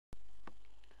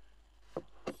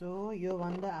So यो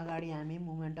भन्दा अगाडि हामी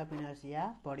मोमेन्ट अफ इनर्सिया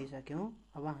पढिसक्यौं।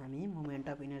 अब हामी moment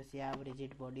of inertia of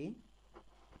rigid body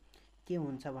के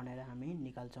हुन्छ भनेर हामी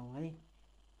निकाल्छौं है।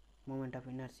 Moment of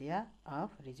inertia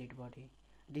of rigid body.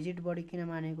 Rigid body किन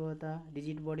मानेको हो त?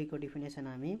 रिजिड बडी को डेफिनेसन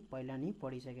हामी पहिला नै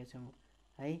पढिसकेका छौं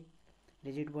है।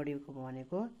 रिजिड बडी को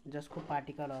भनेको जसको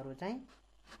पार्टिकलहरु चाहिँ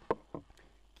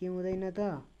के हुँदैन त,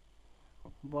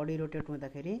 बडी रोटेट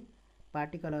हुँदाखेरि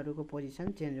पार्टिकलहरुको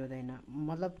पोजिसन चेन्ज हुँदैन,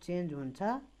 मतलब चेन्ज हुन्छ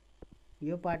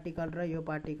यो पार्टिकल र यो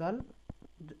पार्टिकल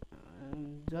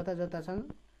जता जता छन्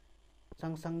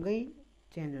सँगसँगै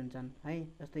चेन्ज हुन्छन् है।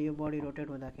 जस्तै यो बडी रोटेट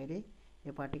हुँदाखेरि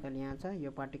यो पार्टिकल यहाँ छ,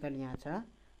 यो पार्टिकल यहाँ छ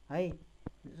है।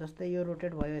 जस्तै यो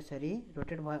रोटेट भयो, यसरी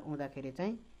रोटेट हुँदाखेरि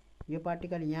चाहिँ यो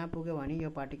पार्टिकल यहाँ पुग्यो भने यो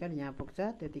पार्टिकल यहाँ पुग्छ,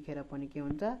 त्यतिखेर पनि के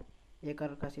हुन्छ,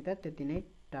 एकअर्कासित त्यति नै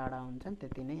टाढा हुन्छन्,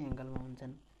 त्यति नै एंगलमा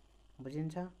हुन्छन्।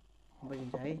 बुझिन्छ?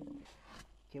 बुझिन्छ है।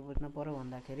 के बुझ्न पर्यो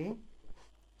भन्दाखेरि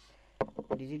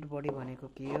रिजिड बडी भनेको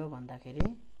के हो भन्दाखेरि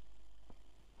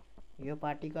यो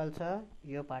पार्टिकल छ,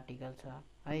 यो पार्टिकल छ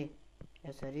है,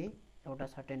 यसरी एउटा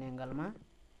सर्टेन एंगलमा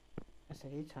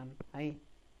यसरी छन् है।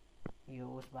 यो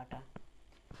उसबाट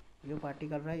यो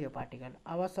पार्टिकल र यो पार्टिकल।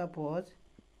 अब सपोज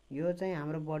यो चाहिँ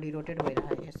हाम्रो बडी रोटेट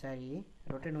भइरहेको, यसरी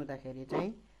रोटेट हुँदाखेरि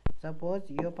चाहिँ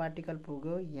सपोज यो पार्टिकल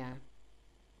पुग्यो यहाँ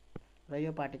र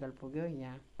यो पार्टिकल पुग्यो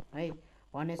यहाँ है।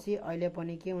 भनेपछि अहिले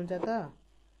पनि के हुन्छ त,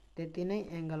 त्यति नै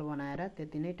एंगल बनाएर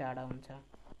त्यति नै टाढा हुन्छ।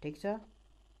 ठीक छ?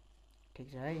 ठीक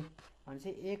छ है। भनेपछि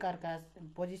एक अर्का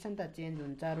पोजिसन त चेन्ज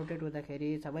हुन्छ, रोटेट हुँदाखेरि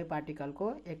सबै पार्टिकलको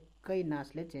एकै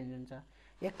नासले चेन्ज हुन्छ,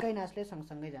 एकै नासले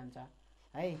सँगसँगै जान्छ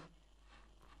है।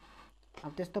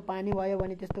 अब त्यस्तो पानी भयो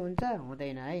भने त्यस्तो हुन्छ?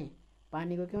 हुँदैन है।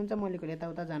 पानीको के हुन्छ, मोलिकुल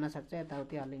यताउता जान सक्छ,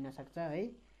 यताउति हल्लिन सक्छ है।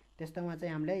 त्यस्तोमा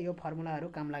चाहिँ हामीले यो फर्मुलाहरु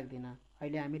काम लाग्दैन।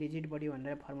 अहिले हामी रिजिड बडी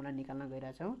भनेर फर्मुला निकाल्न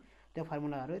गइरहेछौं। त्यो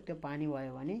फर्मुलाहरु त्यो पानी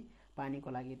भयो भने पानीको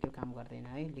लागि त्यो काम गर्दैन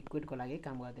है, लिक्विडको लागि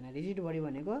काम गर्दैन। रिजिड बडी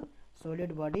भनेको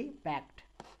सोलिड बडी प्याक्ड,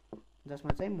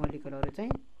 जसमा चाहिँ मोलिकुलहरु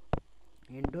चाहिँ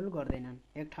हिँडडुल गर्दैनन्,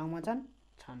 एक ठाउँमा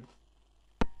छन्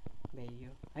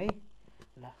भइयो है।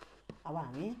 ल अब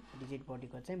हामी रिजिड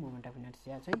बडीको चाहिँ मोमेन्ट अफ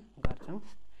इनर्सिया चाहिँ गर्छौं।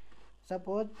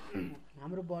 सपोज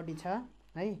हाम्रो बडी छ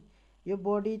है, यो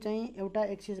बडी चाहिँ एउटा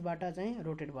एक्सिसबाट चाहिँ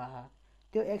रोटेट भयो,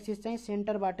 त्यो एक्सिस चाहिँ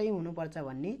सेन्टरबाटै हुनुपर्छ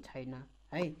भन्ने छैन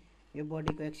है। यो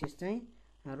बडीको एक्सिस चाहिँ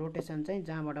रोटेसन चाहिँ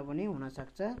जहाँबाट पनि हुन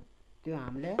सक्छ, त्यो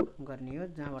हामीले गर्ने हो,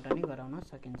 जहाँबाट नि गराउन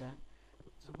सकिन्छ।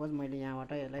 सपोज मैले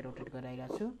यहाँबाट यसलाई रोटेट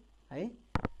गराइरहेको छु है,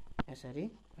 यसरी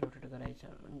रोटेट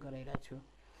गराइरहेको छु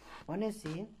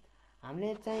भनेपछि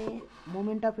हामीले चाहिँ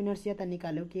मोमेन्ट अफ इनर्सिया त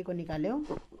निकाल्यौ, के को निकाल्यौ,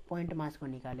 पोइन्ट मासको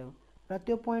निकाल्यौ। र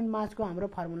त्यो पोइन्ट मासको हाम्रो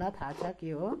फर्मुला थाहा छ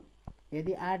के हो,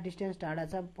 यदि r डिस्टेन्स टाढा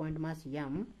छ पोइन्ट मास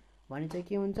m भने चाहिँ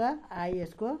के हुन्छ, i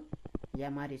यसको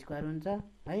mr² हुन्छ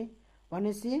है।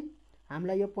 भनेपछि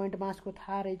हामीलाई यो पोइन्ट मासको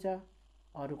थाहा रहेछ,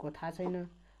 अरुको थाहा छैन।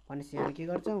 भनेपछि हामी के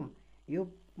गर्छौं, यो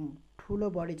ठुलो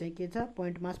बडी चाहिँ के छ,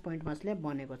 पोइन्ट मासले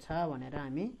बनेको छ भनेर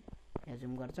हामी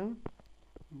एजुम गर्छौं,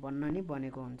 बन्न नि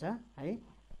बनेको हुन्छ है।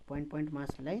 पोइन्ट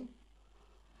मासलाई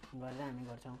गरेर हामी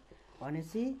गर्छौं।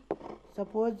 भनेपछि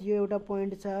सपोज यो एउटा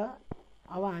पोइन्ट छ,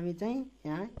 अब हामी चाहिँ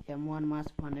यहाँ m1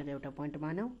 मास भनेर एउटा पोइन्ट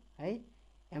मानौं है,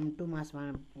 m2 मास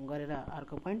गरेर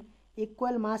अर्को पोइन्ट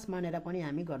इक्वल मास मानेर पनि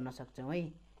हामी गर्न सक्छौं है।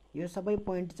 यो सबै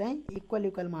पोइन्ट चाहिँ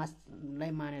इक्वल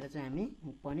मासलाई मानेर चाहिँ हामी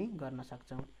पनि गर्न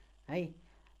सक्छौं है।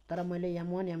 तर मैले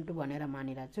m1 m2 भनेर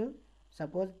मानिरहेको छु।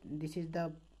 Suppose this is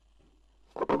the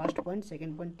first point,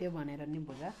 second point, त्यो भनेर नि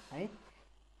बुझ है।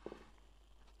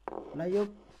 ल यो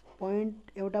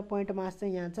पोइन्ट एउटा पोइन्ट मास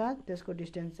चाहिँ यहाँ छ, त्यसको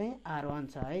डिस्टेन्स चाहिँ r1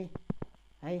 छ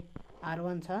है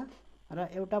r1 छ, र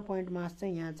एउटा पोइन्ट मास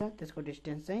चाहिँ यहाँ छ, त्यसको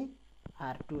डिस्टेन्स चाहिँ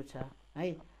r2 छ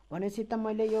है। भनेपछि त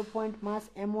मैले यो पोइन्ट मास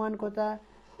m1 को त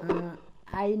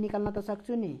i निकाल्न त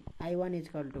सक्छु नि, i1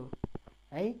 इक्वल टु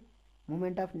है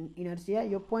मोमेन्ट अफ इनर्सिया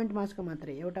यो पोइन्ट मासको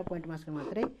मात्रै, एउटा पोइन्ट मासको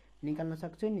मात्रै निकाल्न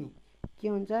सक्छु नि, के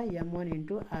हुन्छ m1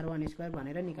 * r1²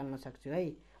 भनेर निकाल्न सक्छु है।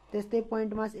 त्यस्तै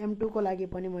पोइन्ट मास m2 को लागि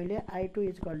पनि मैले i2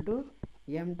 equal to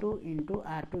m2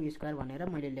 * r2² भनेर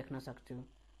मैले लेख्न सक्छु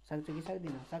कि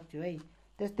सक्दिन? सक्छु है।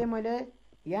 त्यस्तै मैले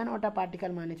n वटा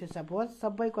पार्टिकल मानेछु, सपोज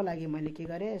सबैको लागि मैले के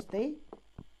गरे, यस्तै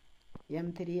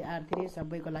m3 r3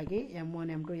 सबैको लागि m1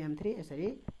 m2 m3 यसरी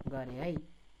गरे है,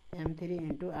 m3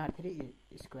 *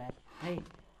 r3² है।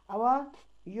 अब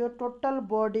यो टोटल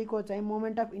बडी को चाहिँ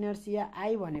मोमेन्ट अफ इनर्सिया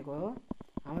i भनेको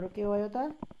हाम्रो के भयो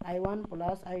त, i1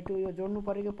 + i2 यो जोड्नु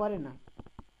पर्यो कि परेन?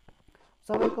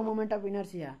 सबैको मोमेन्ट अफ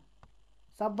इनर्सिया,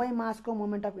 सबै मासको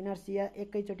मोमेन्ट अफ इनर्सिया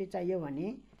एकैचोटी चाहियो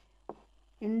भने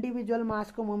इन्डिभिजुअल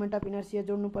मासको मोमेन्ट अफ इनर्सिया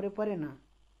जोड्नु पर्यो परेन?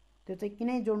 त्यो चाहिँ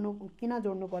किन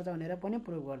जोड्नु पर्छ भनेर पनि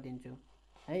प्रुभ गर्दिन्छु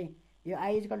है। यो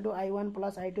i = i1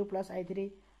 + i2 + i3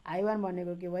 I1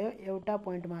 भनेको के भयो एउटा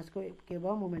पोइन्ट मासको के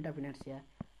भयो मोमेन्ट अफ इनर्सिया,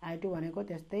 I2 भनेको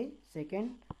त्यस्तै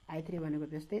सेकेन्ड, I3 भनेको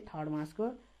त्यस्तै थर्ड मासको,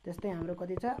 त्यस्तै हाम्रो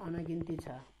कति छ अनगिन्ती छ।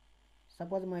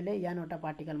 सपोज मैले n वटा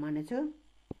पार्टिकल मानेछु,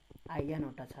 in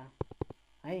वटा छ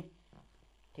है,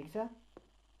 ठीक छ।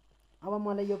 अब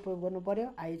मलाई यो प्रुभ गर्नु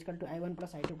पर्यो I = I1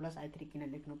 + I2 + I3 किन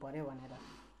लेख्नु पर्यो भनेर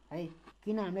है,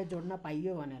 किन हामीले जोड्न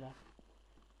पाइयो भनेर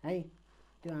है,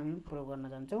 त्यो हामी प्रुभ गर्न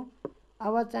जान्छौँ।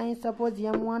 अब चाहिँ सपोज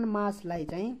m1 मासलाई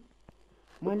चाहिँ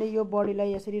मैले यो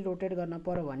बडीलाई यसरी रोटेट गर्न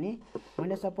पर्यो भने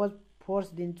मैले सपोज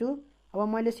फोर्स दिन्छु। अब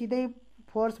मैले सिधै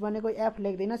फोर्स भनेको F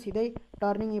लेख्दिनँ, सिधै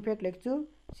टर्निङ इफेक्ट लेख्छु,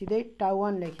 सिधै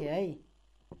τ1 लेखेँ है,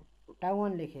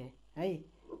 τ1 लेखेँ है।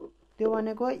 त्यो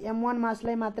भनेको m1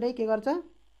 मासलाई मात्रै के गर्छ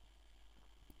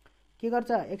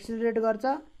एक्सिलरेट गर्छ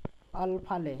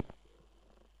अल्फाले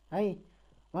है।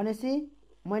 भनेपछि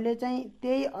मैले चाहिँ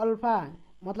त्यही अल्फा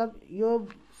मतलब यो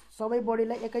सबै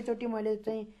बडीलाई एकैचोटि मैले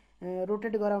चाहिँ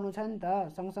रोटेट गराउनु छ नि त,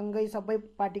 सँगसँगै सबै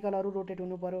पार्टिकलहरू रोटेट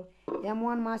हुनु पर्यो।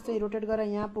 m1 मास चाहिँ रोटेट गरेर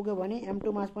यहाँ पुग्यो भने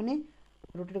m2 मास पनि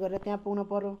रोटेट गरेर त्यहाँ पुग्नु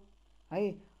पर्यो है।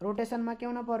 रोटेसनमा के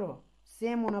हुनु पर्यो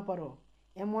सेम हुनु पर्यो,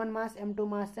 m1 मास m2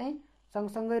 मास चाहिँ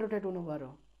सँगसँगै रोटेट हुनु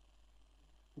पर्यो।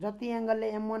 जति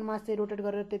एंगलले m1 मास चाहिँ रोटेट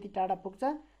गरेर त्यति टाढा पुग्छ,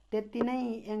 त्यति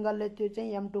नै एंगलले त्यो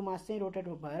चाहिँ m2 मास चाहिँ रोटेट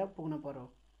भएर पुग्नु पर्यो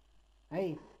है।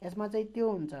 यसमा चाहिँ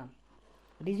त्यो हुन्छ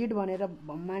रिजिड भनेर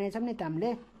मानेछौँ नि त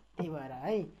हामीले, त्यही भएर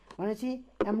है। भनेपछि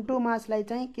m2 मासलाई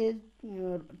चाहिँ के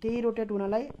त्यही रोटेट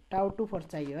हुनलाई τ2 फोर्स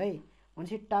चाहियो है।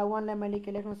 भनेपछि τ1 लाई मैले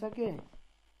के लेख्न सके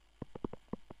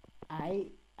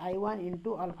I1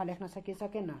 * अल्फा लेख्न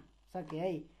सकेन, सके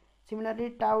है। सिमिलरली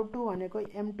τ2 भनेको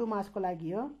m2 मासको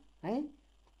लागि हो है,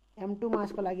 m2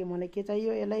 मासको लागि मलाई के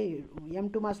चाहियो, यसलाई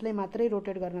m2 मासलाई मात्रै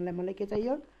रोटेट गर्नलाई मलाई के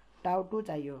चाहियो τ2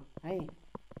 चाहियो है।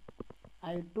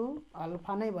 I2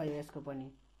 अल्फा नै भयो यसको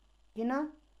पनि, किन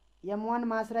m1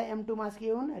 मास र m2 मास के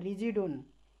हुन् रिजिड हुन्।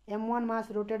 m1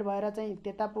 मास रोटेट भएर चाहिँ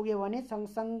त्यता पुग्यो भने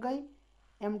सँगसँगै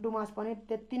m2 मास पनि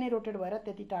त्यति नै रोटेट भएर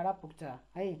त्यति टाढा पुग्छ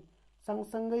है,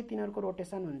 सँगसँगै तिनीहरूको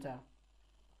रोटेसन हुन्छ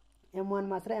m1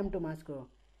 मास र m2 मासको।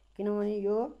 किनभने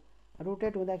यो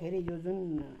रोटेट हुँदाखेरि यो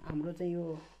जुन हाम्रो चाहिँ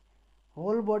यो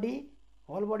होल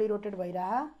बडी रोटेट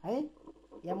भइरहा है,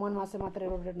 m1 मास मात्रै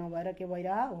रोटेट नभएर के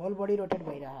भइरहा होल बडी रोटेट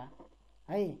भइरहा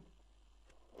है।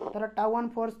 तर τ1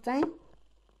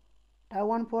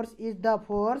 force is the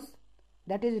force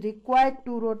that is required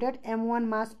two rotate m1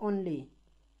 mass only,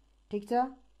 ठीक छ।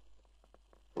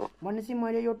 भनेपछि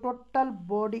मैले यो टोटल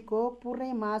बडीको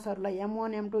पुरै मासहरूलाई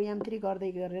m1 m2 m3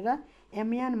 गर्दै गरेर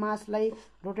mn मासलाई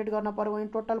रोटेट गर्न पर्यो भने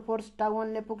टोटल फोर्स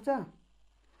τ1 ले पुग्छ।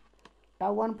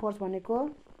 τ1 फोर्स भनेको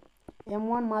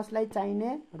m1 मासलाई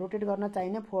चाहिने रोटेट गर्न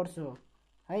चाहिने फोर्स हो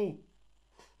है।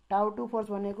 τ2 फोर्स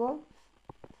भनेको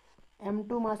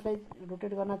m2 मासलाई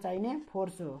रोटेट गर्न चाहिने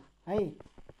फोर्स हो है।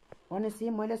 भनेपछि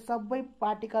मैले सबै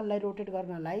पार्टिकललाई रोटेट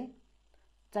गर्नलाई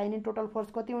चाहिने टोटल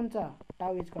फोर्स कति हुन्छ τ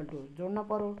जोड्न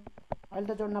पर्यो। अहिले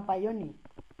त जोड्न पाइयो नि,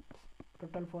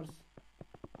 टोटल फोर्स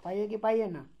पाइयो कि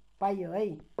पाइएन, पाइयो है।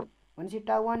 भनेपछि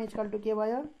τ1 के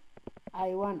भयो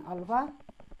I1 अल्फा,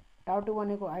 τ2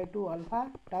 भनेको I2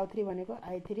 अल्फा, τ3 भनेको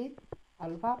I3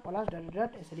 alpha plus dot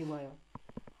dot यसरी भयो।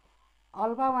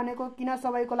 अल्फा भनेको किन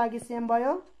सबैको लागि सेम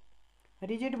भयो,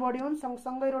 रिजिड बडी हुन्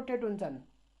सँगसँगै रोटेट हुन्छन्,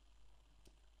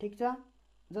 ठीक छ।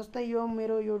 जस्तै यो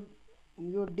मेरो यो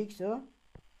डिस्क हो,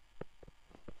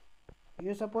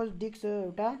 यो सपोज डिस्क हो,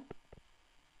 एउटा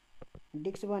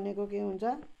डिस्क भनेको के हुन्छ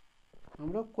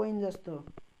हाम्रो कोइन जस्तो,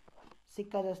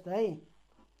 सिक्का जस्तो है।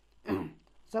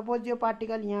 सपोज यो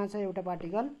पार्टिकल यहाँ छ, एउटा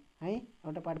पार्टिकल है,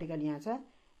 एउटा पार्टिकल यहाँ छ,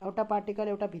 एउटा पार्टिकल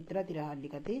एउटा भित्रतिर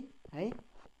अलिकति है।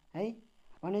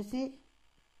 भनेपछि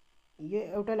यो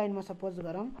एउटै लाइनमा सपोज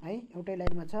गरौँ है, एउटै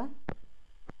लाइनमा छ,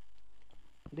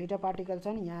 दुईटा पार्टिकल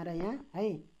छन् यहाँ र यहाँ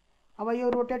है। अब यो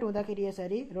रोटेट हुँदाखेरि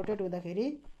यसरी रोटेट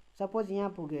हुँदाखेरि सपोज यहाँ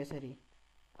पुग्यो यसरी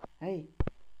है,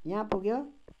 यहाँ पुग्यो,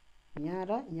 यहाँ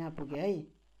र यहाँ पुग्यो है।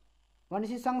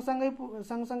 भनेपछि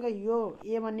सँगसँगै यो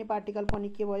ए भन्ने पार्टिकल पनि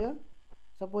के भयो,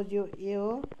 सपोज यो ए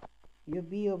हो यो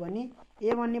बी हो भने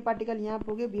ए भन्ने पार्टिकल यहाँ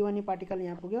पुग्यो, बी भन्ने पार्टिकल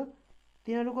यहाँ पुग्यो,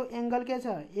 तिनीहरूको एंगल के छ,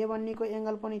 ए भन्नेको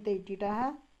एंगल पनि त्यही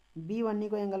टिटाहा, बी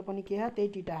भन्नेको एंगल पनि के ह त्यही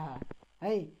टिटाहा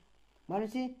है।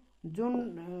 भनेपछि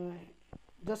जुन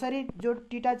जसरी जो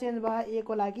टिटा चेन्ज भयो ए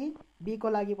को लागि बी को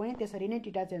लागि पनि त्यसरी नै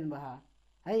टिटा चेन्ज भयो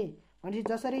है। भनेपछि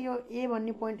जसरी यो ए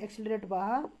भन्ने पोइन्ट एक्सिलरेट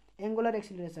भयो, एंगुलर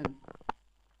एक्सिलरेसन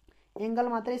एंगल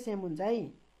मात्रै सेम हुन्छ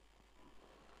है।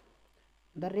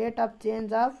 The rate of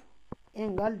change of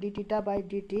angle D theta by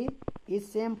dt is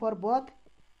same for both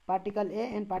particle A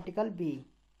and particle be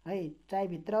है, चाहे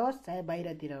भित्र होस् चाहे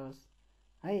बाहिरतिर होस्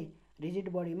है, रिजिड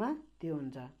बडीमा त्यो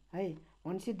हुन्छ है।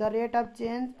 भनेपछि the rate of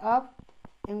change of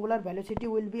angular velocity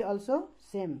will be also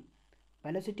same,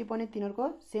 velocity पनि तिनीहरुको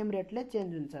सेम रेटले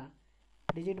चेन्ज हुन्छ।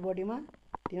 रिजिड बडीमा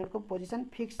तिनीहरुको पोजिसन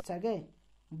फिक्स छ के,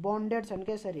 बन्डेड छन्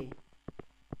के, यसरी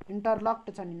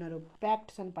इन्टरलक्ड छन्, यिनीहरु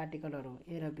प्याक्ड छन् पार्टिकलहरु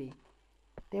ए र बी।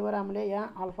 त्यही भएर हामीले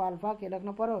यहाँ अल्फा अल्फा के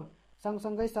लेख्न पर्यो,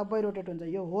 सँगसँगै सबै रोटेट हुन्छ।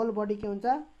 यो होल बडी के हुन्छ,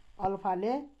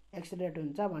 अल्फाले एक्सिलरेट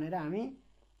हुन्छ भनेर हामी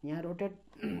यहाँ रोटेट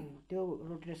त्यो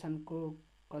रोटेसनको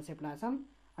कन्सेप्ट लाछौं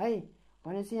है।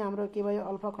 भनेपछि हाम्रो के भयो,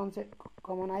 अल्फा कन्सेप्ट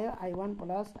कमन आयो, I1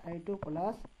 plus I2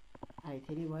 plus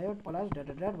I3 भयो प्लस डट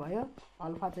डट डट भयो,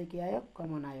 अल्फा चाहिँ के आयो,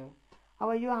 कमन आयो।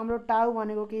 अब यो हाम्रो टाउ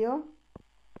भनेको के हो,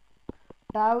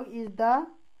 टाउ is the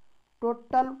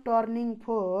total turning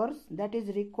force that is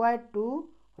required two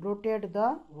rotate the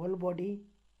whole body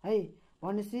है।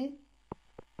 भनेपछि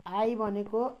आई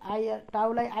भनेको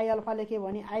टाउलाई आई अल्फा लेखे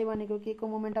भने आई भनेको के को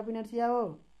मोमेन्ट अफ इनर्शिया हो,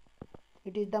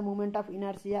 it is the moment of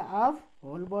inertia of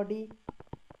whole body.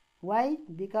 Y,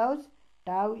 because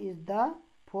टाउ is the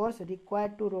force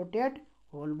required two rotate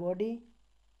whole body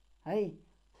है,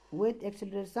 with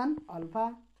acceleration alpha,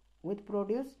 with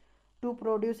two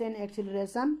produce an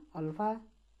acceleration alpha.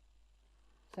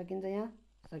 सकिन्छ, यहाँ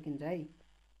सकिन्छ है।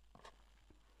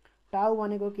 टाउ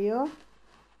भनेको के हो,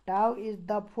 टाउ is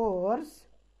the force,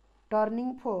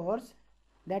 turning force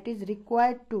that is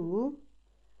required two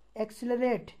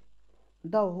accelerate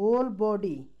the whole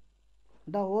body.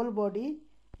 The whole body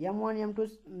M1 M2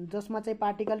 जसमा चाहिँ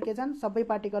पार्टिकल के छन्, सबै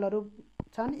पार्टिकलहरु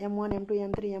छन्, M1 M2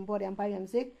 M3 M4 M5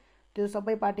 M6, त्यो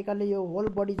सबै पार्टिकलले यो होल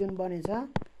बडी जुन बनेछ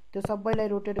त्यो सबैलाई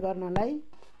रोटेट गर्नलाई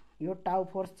यो टाउ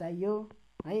फोर्स चाहियो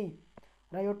है।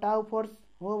 र यो टाउ फोर्स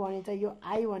हो भने चाहिँ यो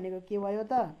आई भनेको के भयो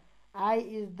त, I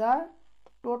is the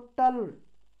total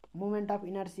moment of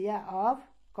inertia of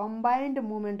combined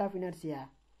moment of inertia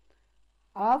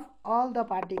of all the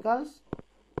particles,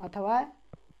 अथवा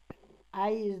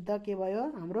आई इज द के भयो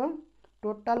हाम्रो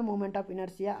total moment of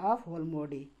inertia of whole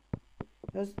body.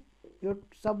 यो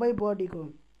सबै बडीको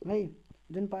है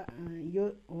जुन यो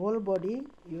होल बडी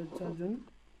यो छ जुन,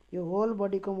 यो होल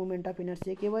बडीको मोमेन्ट अफ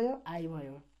इनर्शिया के भयो, आई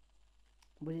भयो।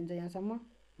 बुझिन्छ, यहाँसम्म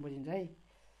बुझिन्छ है।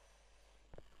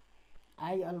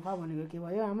 आई अल्फा भनेको के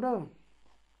भयो, हाम्रो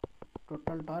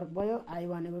टोटल टर्क भयो, आई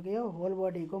भनेको के हो, होल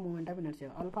बडीको moment of inertia.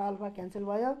 Alpha alpha cancel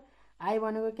भयो, आई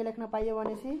भनेको के लेख्न पाइयो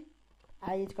भनेपछि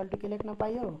आई इक्वल टु के लेख्न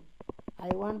पाइयो,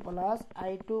 I1 plus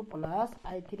I2 plus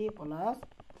I3 plus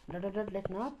dot dot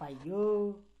लेख्न पाइयो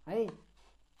है,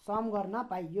 सम गर्न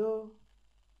पाइयो।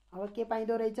 अब के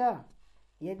पाइदो रहेछ,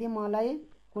 यदि मलाई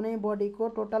कुनै बडीको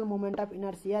टोटल मोमेन्ट अफ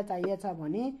इनर्शिया चाहिएछ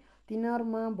भने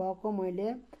तिनीहरुमा भएको मैले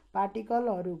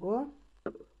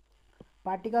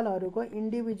पार्टिकलहरुको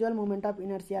इन्डिभिजुअल मोमेन्ट अफ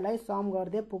इनर्शियालाई सम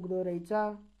गर्दै पुग्दो रहेछ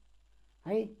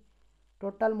है।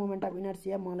 टोटल मोमेन्ट अफ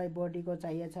इनर्शिया मलाई बडीको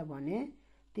चाहिएछ भने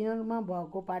तिनीहरुमा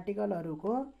भएको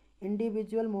पार्टिकलहरुको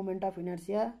इन्डिभिजुअल मोमेन्ट अफ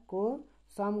इनर्शिया को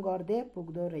सम गर्दै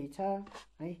पुग्दो रहेछ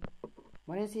है।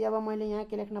 भनेपछि अब मैले यहाँ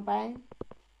के लेख्न पाएँ,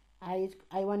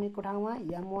 I1 को ठाउँमा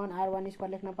M1 R1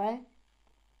 स्क्वायर लेख्न पाएँ।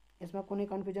 यसमा कुनै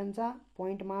कन्फ्युजन छ,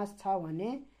 पोइन्ट मास छ भने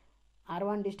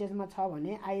R1 डिस्टेन्समा छ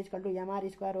भने I equal to MR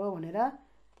square हो भनेर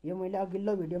यो मैले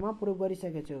अघिल्लो भिडियोमा प्रुभ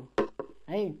गरिसकेको छु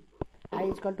है। I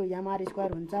equal to MR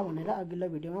square हुन्छ भनेर अघिल्लो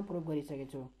भिडियोमा प्रुभ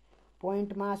गरिसकेको छु।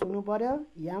 पोइन्ट मास हुनु पर्यो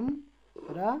M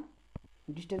र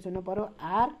डिस्टेन्स हुनु पर्यो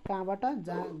R, कहाँबाट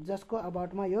जसको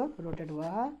अबाउटमा यो रोटेट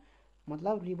भयो,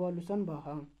 मतलब रिभोल्युसन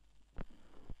भयो,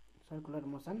 सर्कुलर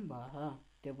मोसन भयो,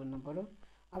 त्यो बुझ्नु पर्यो।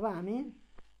 अब हामी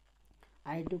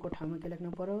I2 को ठाउँमा के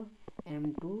लेख्नु पर्यो,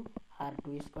 M2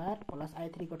 R2 square plus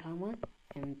I3 को ठाउँमा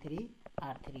M3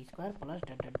 R3 square plus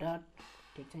dot dot dot.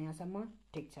 ठिक छ, यहाँसम्म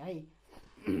ठिक छ है।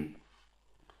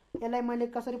 यसलाई मैले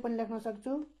कसरी पनि लेख्न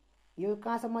सक्छु, यो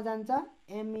कहाँसम्म जान्छ,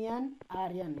 MN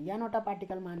RN, यानवटा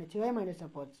पार्टिकल मानेछु है मैले,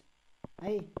 सपोज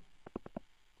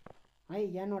है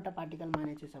यानवटा पार्टिकल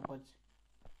मानेछु सपोज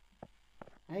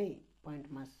है,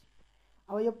 पोइन्ट मास।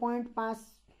 अब यो पोइन्ट मास,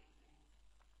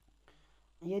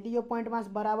 यदि यो पोइन्ट मास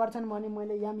बराबर छन् भने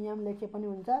मैले M लेखे पनि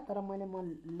हुन्छ, तर मैले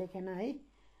लेखेन है।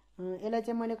 यसलाई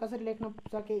चाहिँ मैले कसरी लेख्न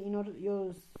सके,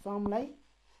 यो समलाई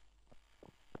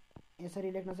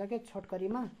यसरी लेख्न सके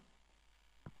छोटकरीमा,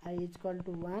 I equal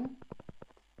to 1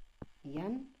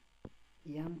 N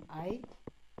MI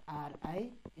RI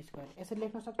square, यसरी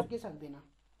लेख्न सक्छु कि सक्दिन,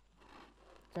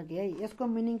 सके है। यसको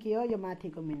मिनिङ के हो, यो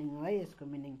माथिको मिनिङ हो है, यसको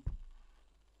मिनिङ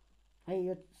है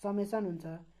यो समेसन हुन्छ।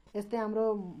 यस्तै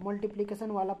हाम्रो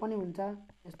मल्टिप्लिकेसन वाला पनि हुन्छ,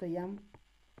 यस्तो M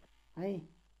है,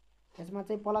 यसमा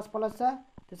चाहिँ प्लस प्लस छ,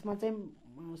 त्यसमा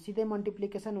चाहिँ सिधै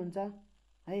मल्टिप्लिकेसन हुन्छ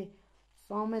है।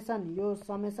 समेसन, यो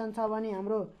समेसन छ भने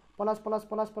हाम्रो प्लस प्लस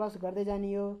प्लस प्लस गर्दै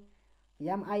जाने, यो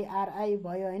MI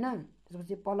भयो हैन,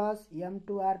 त्यसपछि प्लस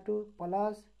M2 R2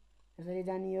 प्लस यसरी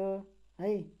जाने हो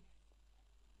है,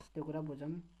 त्यो कुरा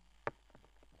बुझौँ।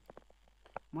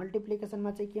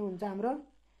 मल्टिप्लिकेसनमा चाहिँ के हुन्छ हाम्रो,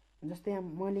 जस्तै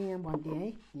मैले यहाँ भन्दिएँ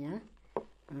है, यहाँ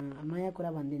नयाँ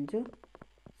कुरा भनिदिन्छु।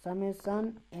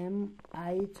 समेसन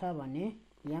mi छ भने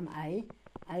mi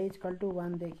i =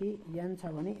 1 देखि n छ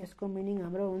भने यसको मिनिङ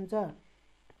हाम्रो हुन्छ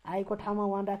i को ठाउँमा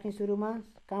 1 राख्ने, सुरुमा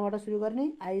कहाँबाट सुरु गर्ने,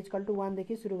 i = 1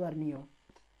 देखि सुरु गर्ने हो,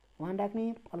 1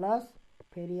 राख्ने प्लस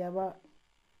फेरि अब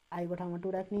i को ठाउँमा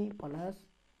 2 राख्ने प्लस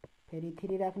फेरि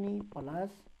 3 राख्ने प्लस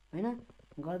हैन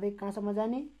गर्दै कहाँसम्म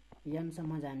जाने, n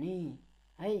सम्म जाने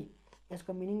है।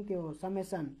 यसको मिनिङ त्यो हो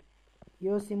समेसन।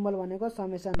 यो सिम्बल भनेको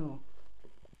समेसन हो,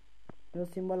 यो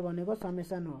सिम्बल भनेको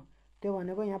समेसन हो, त्यो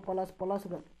भनेको यहाँ प्लस प्लस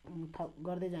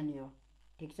गर्दै जाने हो,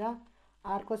 ठीक छ।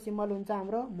 अर्को सिम्बल हुन्छ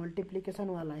हाम्रो मल्टिप्लिकेसन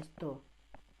वाला, यस्तो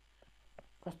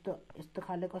कस्तो यस्तो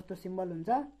खाले कस्तो सिम्बल हुन्छ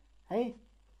है।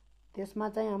 त्यसमा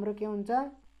चाहिँ हाम्रो के हुन्छ,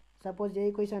 सपोज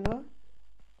यही क्वेसन हो,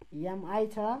 mi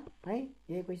छ है,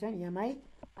 यही क्वेसन mi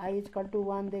i =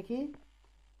 1 देखि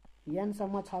n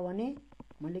सम्म छ भने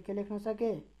मैले के लेख्न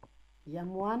सके,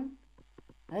 m1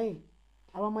 है।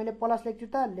 अब मैले प्लस लेख्छु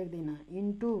त लेख्दिनँ,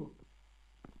 into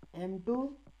m2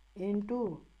 into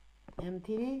m3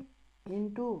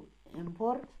 into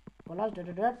m4 plus dot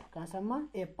dot कहाँसम्म,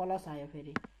 ए प्लस आयो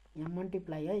फेरि यहाँ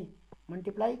मल्टिप्लाई है,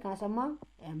 मल्टिप्लाई कहाँसम्म,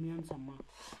 mn सम्म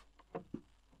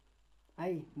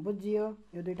है। बुझियो,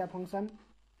 यो दुईटा फंक्सन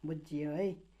बुझियो है।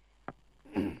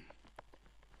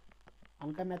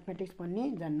 हल्का म्याथमेटिक्स पनि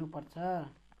जान्नुपर्छ,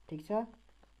 ठीक छ,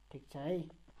 ठीक छ है,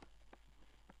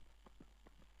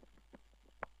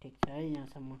 ठीक छ है।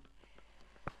 यहाँसम्म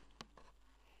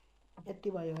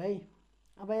यति भयो है।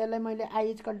 अब यसलाई मैले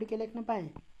i = के लेख्न पाएँ,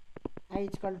 i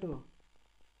 =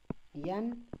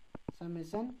 n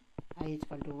समेसन i =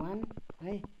 1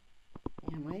 है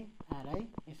mi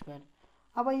ri²।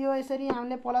 अब यो यसरी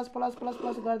हामीले प्लस प्लस प्लस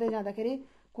प्लस गर्दै जाँदाखेरि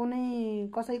कुनै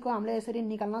कसैको हामीले यसरी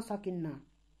निकाल्न सकिन्न,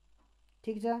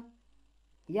 ठीक छ।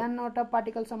 n वटा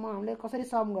पार्टिकलसम्म हामीले कसरी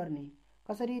सम गर्ने,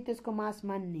 कसरी त्यसको मास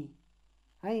मान्ने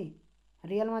है,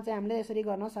 रियलमा चाहिँ हामीले यसरी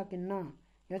गर्न सकिन्न।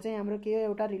 यो चाहिँ हाम्रो के हो,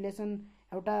 एउटा रिलेसन,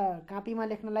 एउटा कापीमा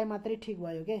लेख्नलाई मात्रै ठिक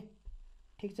भयो के,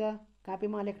 ठीक छ,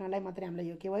 कापीमा लेख्नलाई मात्रै हामीलाई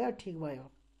यो के भयो, ठिक भयो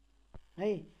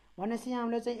है। भनेपछि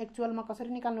हामीले चाहिँ एक्चुअलमा कसरी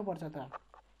निकाल्नुपर्छ त।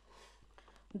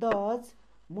 Thus,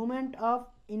 moment of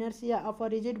inertia of a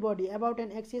rigid body about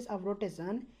an axis of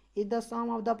rotation is the sum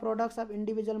of the products of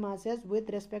individual masses with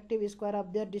respective square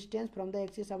of their distance from the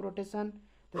axis of rotation।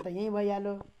 त्यो त यही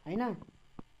भइहाल्यो हैन,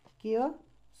 के हो,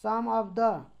 some of the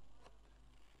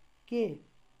के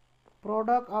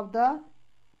product of the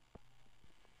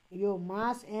यो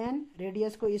मास and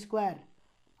radius को स्क्वायर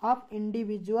अफ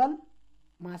इन्डिभिजुअल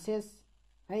मासेस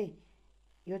है।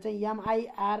 यो चाहिँ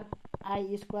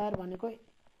mi/r² भनेको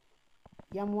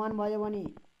m1 भयो भने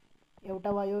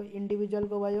एउटा भयो,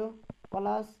 इन्डिभिजुअलको भयो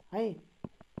प्लस है,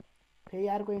 फेरि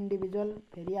अर्को इन्डिभिजुअल,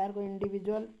 फेरि अर्को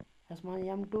इन्डिभिजुअल, यसमा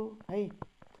m2 है,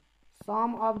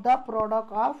 some of the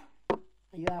product of,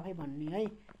 यो आफै भन्ने है,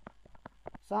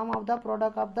 some of the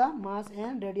product of the mass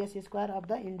and radius square of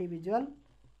the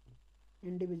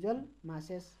individual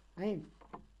masses है।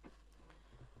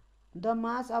 The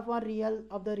mass of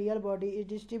the real body is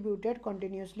distributed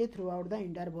continuously through out the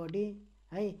entire body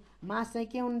है। मास चाहिँ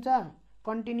के हुन्छ,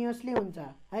 continuously हुन्छ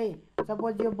है।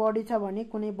 सपोज यो बडी छ भने,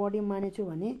 कुनै बडी मानेछु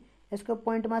भने यसको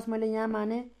पोइन्ट मास मैले यहाँ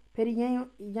माने, फेरि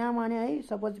यहाँ माने है,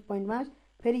 सपोज पोइन्ट मास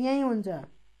फेरि यही हुन्छ,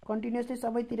 कन्टिन्युअसली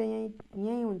सबैतिर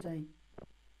यही हुन्छ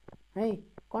है,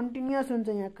 कन्टिन्युअस हुन्छ,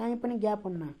 यहाँ कहीँ पनि ग्याप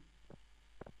हुन्न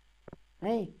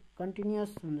है,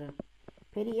 कन्टिन्युअस हुन्छ।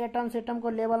 फेरि एटम सेटमको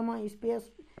लेभलमा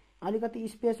स्पेस अलिकति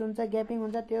स्पेस हुन्छ, ग्यापिङ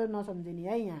हुन्छ, त्यो नसम्झिने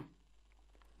है।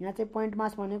 यहाँ चाहिँ पोइन्ट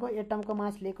मास भनेको एटमको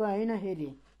मास लिएको होइन फेरि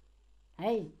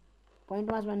है,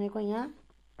 पोइन्ट मास भनेको यहाँ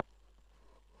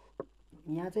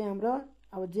चाहिँ हाम्रो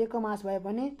अब जेको मास भए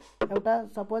पनि एउटा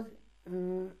सपोज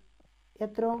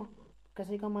यत्रो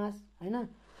कसैको मास हैन,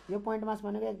 यो पोइन्ट मास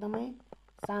भनेको एकदमै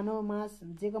सानो मास,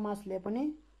 जेको मास लिए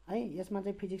पनि है। यसमा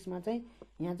चाहिँ फिजिक्समा चाहिँ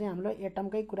यहाँ चाहिँ हाम्रो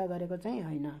एटमकै कुरा गरेको चाहिँ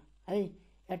होइन है,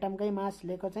 एटमकै मास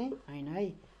लिएको चाहिँ होइन है।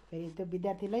 फेरि त्यो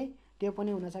विद्यार्थीलाई त्यो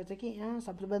पनि हुनसक्छ कि यहाँ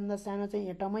सबैभन्दा सानो चाहिँ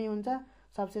एटमै हुन्छ,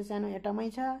 सबसे सानो एटमै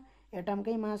छ,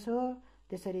 एटमकै मास हो,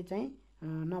 त्यसरी चाहिँ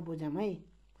नबुझौँ है।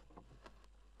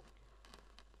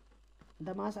 The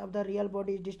mass of the real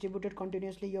body is distributed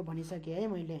continuously, यो भनिसकेँ है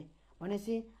मैले।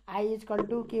 भनेपछि i =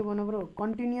 के भन्नु पर्यो,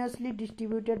 कन्टिन्युअसली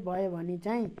डिस्ट्रिब्युटेड भयो भने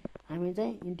चाहिँ हामी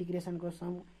चाहिँ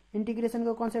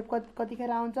इन्टिग्रेसनको कन्सेप्ट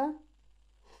कतिखेर आउँछ,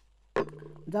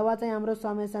 जब चाहिँ हाम्रो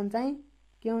समेसन चाहिँ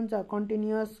के हुन्छ,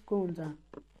 कन्टिन्युअसको हुन्छ।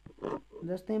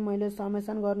 जस्तै मैले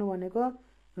समेसन गर्नु भनेको,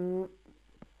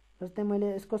 जस्तै मैले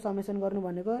यसको समेसन गर्नु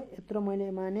भनेको यत्रो मैले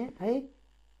माने है,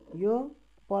 यो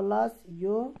प्लस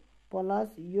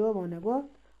यो भनेको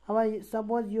अब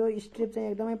सपोज यो स्ट्रिप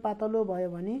चाहिँ एकदमै पातलो भयो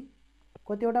भने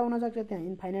कतिवटा हुन सक्छ त्यहाँ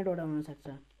इन्फाइनाइट वटा हुन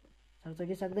सक्छ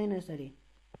कि सक्दैन यसरी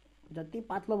जति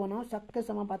पातलो बनाऊ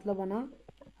सकेसम्म पातलो बनाऊ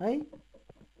है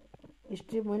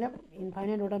स्ट्रिप मैले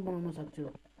इन्फाइनाइट वटा बनाउन सक्छु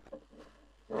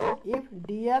इफ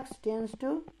dx टेन्ड्स टु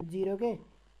 0 के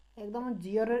एकदमै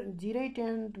जिरै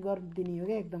टेन्ड गरिदिने हो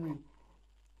के एकदमै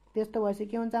त्यस्तो भएपछि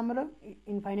के हुन्छ हाम्रो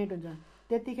इन्फाइनाइट हुन्छ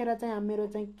त्यतिखेर चाहिँ मेरो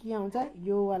चाहिँ के आउँछ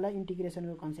यो वाला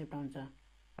इन्टिग्रेसनको कन्सेप्ट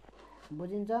आउँछ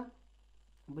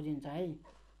बुझिन्छ है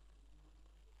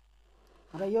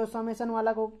र यो समेसन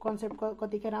वालाको कन्सेप्ट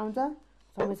कतिखेर आउँछ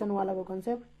समेसन वालाको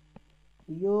कन्सेप्ट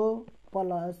यो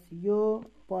प्लस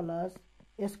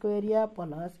यसको एरिया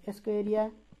प्लस यसको एरिया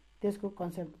त्यसको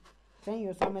कन्सेप्ट चाहिँ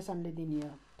यो समेसनले दिने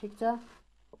हो ठीक छ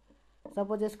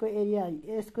सपोज यसको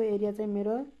एरिया चाहिँ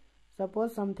मेरो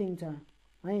सपोज समथिङ छ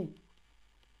है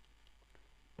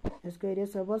यसको एरिया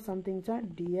सपोज समथिङ छ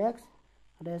dx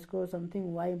र यसको समथिङ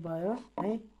y भयो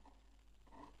है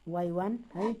y1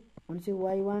 है भनेपछि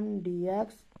y1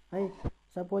 dx है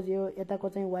सपोज यो यताको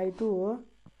चाहिँ y2 हो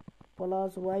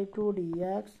प्लस y2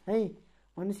 dx है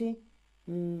भनेपछि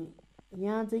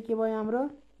यहाँ चाहिँ के भयो हाम्रो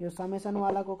यो समेसन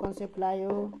वालाको कन्सेप्ट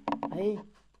लायो है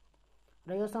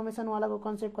र यो समेसन वालाको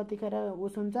कन्सेप्ट कतिखेर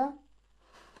उस हुन्छ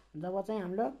जब चाहिँ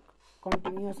हाम्रो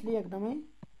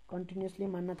कन्टिन्युअसली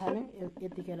मान्न थाल्यो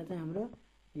यतिखेर चाहिँ हाम्रो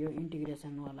यो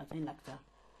इन्टिग्रेसन वाला चाहिँ लाग्छ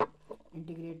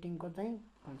इन्टिग्रेटिङको चाहिँ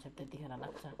कन्सेप्ट त्यतिखेर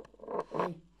लाग्छ है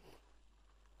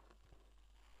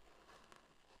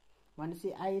भनेपछि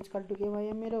i इक्वल टु के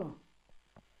भयो मेरो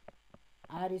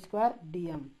r स्क्वायर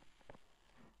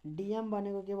dm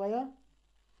भनेको के भयो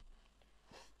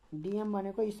dm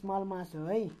भनेको स्मल मास हो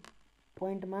है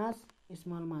पोइन्ट मास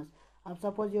स्मल मास अब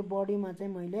सपोज यो बडीमा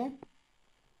चाहिँ मैले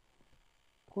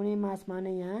कुनै मास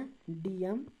माने यहाँ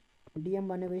dm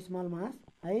भनेको स्मल मास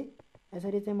है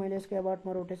यसरी चाहिँ मैले यसको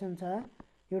एबाउटमा रोटेसन छ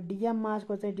यो dm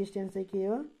मासको चाहिँ डिस्टेन्स चाहिँ के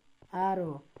हो r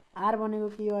हो r भनेको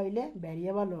के हो अहिले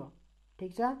भेरिएबल हो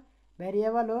ठीक छ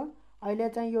भेरिएबल हो अहिले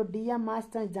चाहिँ यो dm मास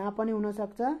चाहिँ जहाँ पनि हुन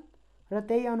सक्छ र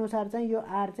त्यही अनुसार चाहिँ यो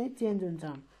r चाहिँ चेन्ज हुन्छ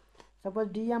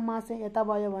सपोज dm मास चाहिँ यता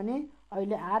भयो भने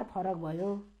अहिले r फरक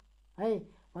भयो है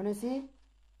भनेपछि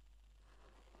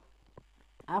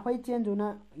आफै चेन्ज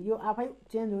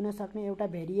हुन सक्ने एउटा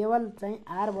भेरिएबल चाहिँ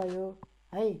r भयो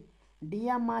है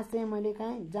dm मास चाहिँ मैले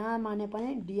कहाँ जहाँ माने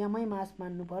पनि dm मै मास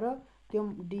मान्नु पर्यो त्यो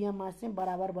dm मास चाहिँ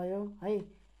बराबर भयो है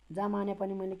जहाँ माने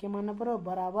पनि मैले के मान्नु पर्यो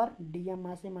बराबर dm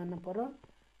मास चाहिँ मान्नु पर्यो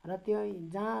र त्यो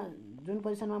जहाँ जुन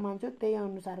पोजिसनमा मान्छु त्यही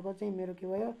अनुसारको चाहिँ मेरो के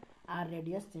भयो r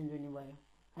रेडियस चेन्ज हुने भयो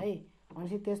है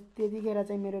भनेपछि त्यतिखेर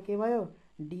चाहिँ मेरो के भयो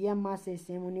dm मास चाहिँ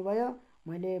सेम हुने भयो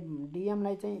मैले dm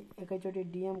लाई चाहिँ एकैचोटि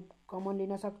dm कमन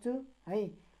लिन सक्छु है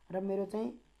र मेरो चाहिँ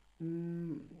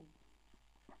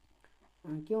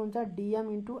के हुन्छ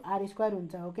dm इन्टु r स्क्वायर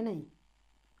हुन्छ हो कि नै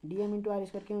dm इन्टु r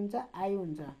स्क्वायर के हुन्छ i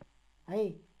हुन्छ है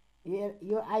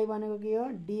यो i भनेको के हो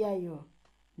di हो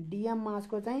dm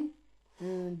मासको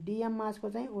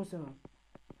चाहिँ उस हो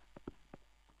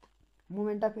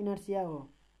मोमेन्ट अफ इनर्सिया हो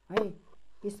है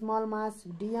स्मल मास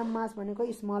dm मास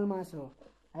भनेको स्मल मास हो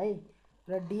है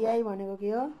र di भनेको के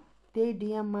हो त्यही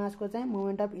dm मासको चाहिँ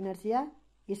moment of inertia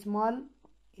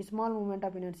small moment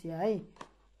of inertia है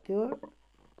त्यो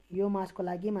यो मासको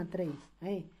लागि मात्रै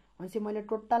है भनेपछि मैले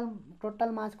टोटल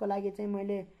मासको लागि चाहिँ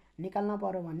मैले निकाल्न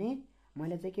पर्यो भने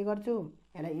मैले चाहिँ के गर्छु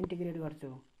यसलाई इन्टिग्रेट गर्छु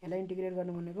यसलाई इन्टिग्रेट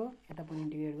गर्नु भनेको यता पनि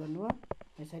इन्टिग्रेट गर्नु हो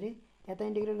यसरी यता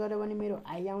इन्टिग्रेट गर्यो भने मेरो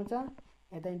i आउँछ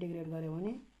यता इन्टिग्रेट गर्यो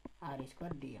भने r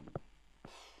स्क्वायर dm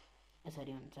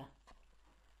यसरी हुन्छ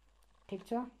ठीक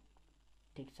छ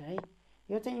है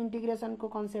यो चाहिँ इन्टिग्रेसनको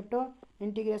कन्सेप्ट हो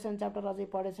इन्टिग्रेसन च्याप्टर अझै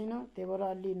पढे छैन त्यही भएर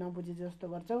अलि नबुझे जस्तो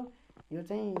गर्छौ यो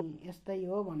चाहिँ यस्तै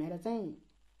हो भनेर चाहिँ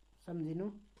सम्झिनु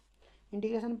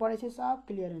इन्टिग्रेसन पढेपछि सब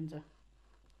क्लियर हुन्छ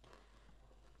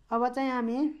अब चाहिँ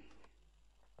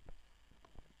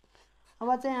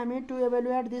हामी to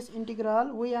evaluate this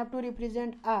integral we have two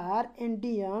represent r and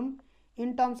dm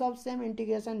in terms of same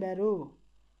integration value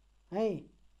है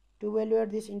to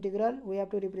evaluate this integral we have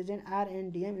to represent r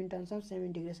and dm in terms of same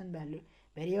integration value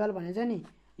variable भनेछ नि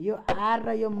यो r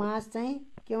र यो मास चाहिँ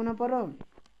के हुनु पर्यो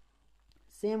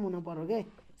सेम हुनु पर्यो के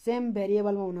सेम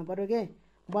भेरिएबलमा हुनु पर्यो के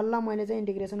बल्ल मैले चाहिँ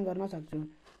इन्टिग्रेसन गर्न सक्छु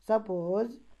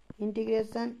suppose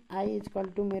integration i equal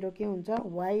to मेरो के हुन्छ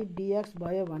y dx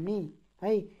भयो भने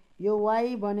है यो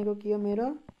y भनेको के हो मेरो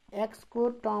x को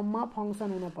टर्ममा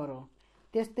फंक्सन हुनु पर्यो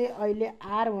त्यस्तै अहिले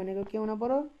r भनेको के हुनु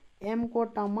पर्यो m को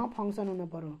टर्ममा फंक्सन हुनु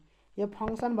पर्यो यो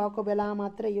फंक्सन भएको बेलामा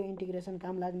मात्र यो इन्टिग्रेसन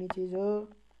काम लाग्ने चीज हो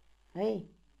है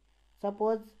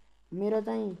सपोज मेरो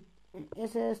चाहिँ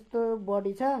यस्तो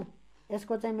बडी छ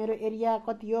यसको चाहिँ मेरो एरिया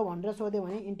कति हो भनेर सोध्यो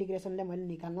भने इन्टिग्रेसनले मैले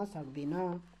निकाल्न सक्दिन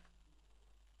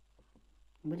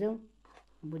बुझ्यौ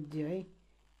बुझ्यो है।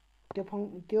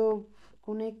 त्यो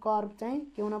कुनै कर्भ चाहिँ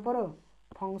के हुन पर्यो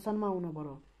फंक्सनमा हुन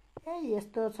पर्यो।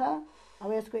 यस्तो छ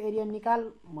अब यसको एरिया निकाल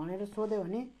भनेर सोध्यो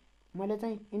भने मैले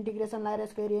चाहिँ इन्टिग्रेसन लाएर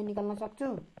यसको एरिया निकाल्न सक्छु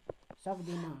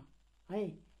सक्दिन है।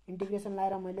 इन्टिग्रेसन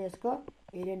लाएर मैले यसको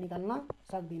एरिया निकाल्न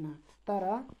सक्दिन, तर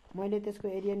मैले त्यसको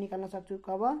एरिया निकाल्न सक्छु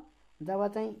कब जब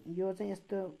चाहिँ यो चाहिँ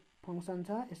यस्तो फंक्सन छ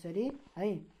यसरी है।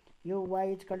 यो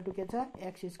y = के छ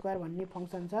x² भन्ने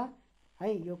फंक्सन छ है।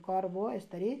 यो कर्भ हो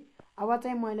यसरी। अब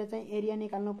चाहिँ मैले चाहिँ एरिया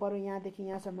निकाल्नु पर्यो यहाँदेखि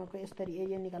यहाँसम्मको यसरी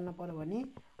एरिया निकाल्नु पर्यो भने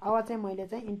अब चाहिँ मैले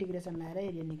चाहिँ इन्टिग्रेसन लाएर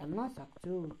एरिया निकाल्न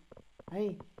सक्छु है।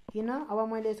 किन अब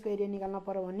मैले यसको एरिया निकाल्न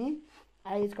पर्यो भने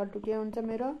i = के हुन्छ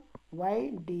मेरो y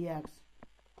dx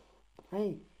है।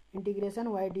 इन्टिग्रेसन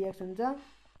y dx हुन्छ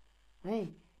है।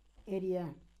 एरिया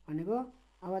भनेको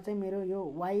अब चाहिँ मेरो यो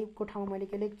y को ठाउँमा मैले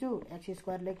के लेख्छु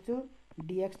x² लेख्छु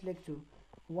dx लेख्छु।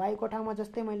 y को ठाउँमा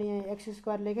जस्तै मैले यहाँ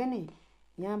x² लेखेँ नि,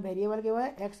 यहाँ भेरिएबल के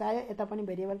भयो x आयो, यता पनि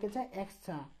भेरिएबल के छ x छ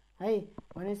है।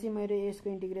 भनेपछि मेरो यसको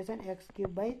इन्टिग्रेसन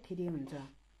x³/3 हुन्छ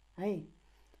है।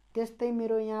 त्यस्तै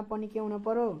मेरो यहाँ पनि के हुन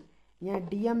पर्यो यहाँ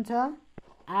dm छ,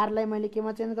 r लाई मैले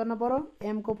केमा चेन्ज गर्न पर्यो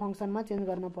m को फंक्सनमा चेन्ज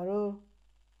गर्न पर्यो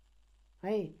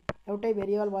है। एउटै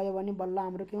भेरिएबल भयो भने बल्ल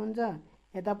हाम्रो के हुन्छ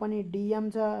यता पनि dm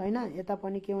छ हैन, यता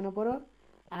पनि के हुन पर्यो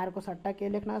r को सट्टा के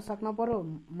लेख्न सक्नु पर्यो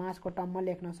मास को टर्ममा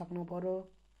लेख्न सक्नु पर्यो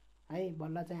है।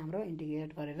 बल्ल चाहिँ हाम्रो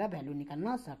इन्टिग्रेट गरेर भ्यालु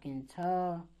निकाल्न सकिन्छ।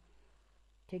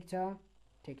 ठीक छ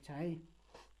है।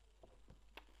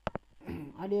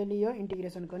 अलिअलि यो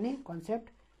इन्टिग्रेसनको नि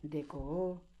कन्सेप्ट दिएको हो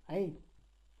है।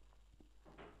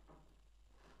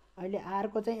 अहिले r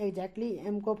को चाहिँ एक्ज्याक्टली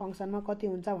m को फंक्सनमा कति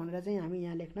हुन्छ भनेर चाहिँ हामी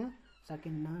यहाँ लेख्न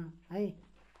सकिन्न है।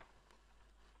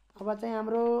 अब चाहिँ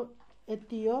हाम्रो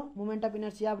यति हो moment of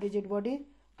inertia of rigid body.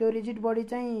 त्यो रिजिड बडी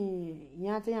चाहिँ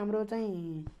यहाँ चाहिँ हाम्रो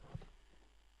चाहिँ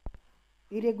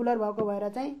इरेगुलर भएको भएर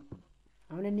चाहिँ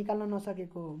हामीले निकाल्न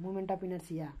नसकेको मोमेन्ट अफ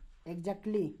इनर्सिया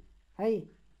एक्ज्याक्टली है,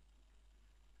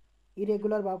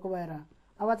 इरेगुलर भएको भएर।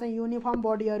 अब चाहिँ युनिफर्म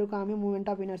बडीहरुको हामी मोमेन्ट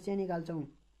अफ इनर्सिया निकाल्छौं।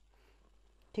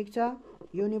 ठीक छ।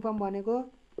 युनिफर्म भनेको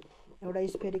एउटा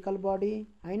स्फेरिकल बडी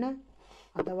हैन,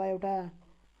 अथवा एउटा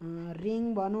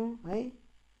रिङ भनौं है।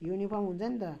 युनिफर्म हुन्छ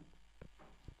नि त,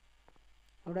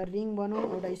 एउटा रिङ भनौं,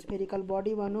 एउटा स्फेरिकल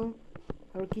बडी भनौं,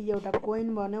 कि एउटा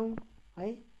कोइन भनौं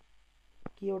है,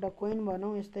 कि एउटा कोइन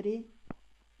भनौं, यसरी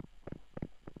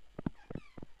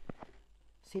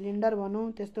सिलिन्डर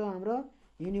भनौं। त्यस्तो हाम्रो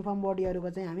युनिफर्म बडीहरुको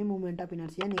चाहिँ हामी मोमेन्ट अफ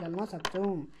इनर्सिया निकाल्न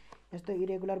सक्छौं। यस्तो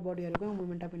इरेगुलर बडीहरुको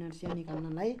मोमेन्ट अफ इनर्सिया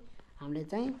निकाल्नलाई हामीले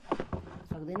चाहिँ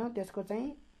सक्दैनौं। त्यसको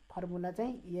चाहिँ फर्मुला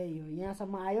चाहिँ यही हो।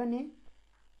 यहाँसम्म आयो नि,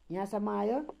 यहाँसम्म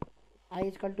आयो i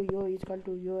 =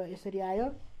 यो यसरी आयो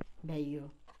भ्याइयो,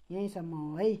 यहीसम्म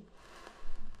हो है।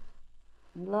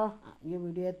 ल यो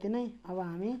भिडियो यति नै। अब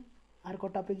हामी अर्को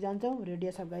टपिक जान्छौं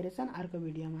रेडियस अफ गाइरेसन अर्को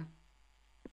भिडियोमा।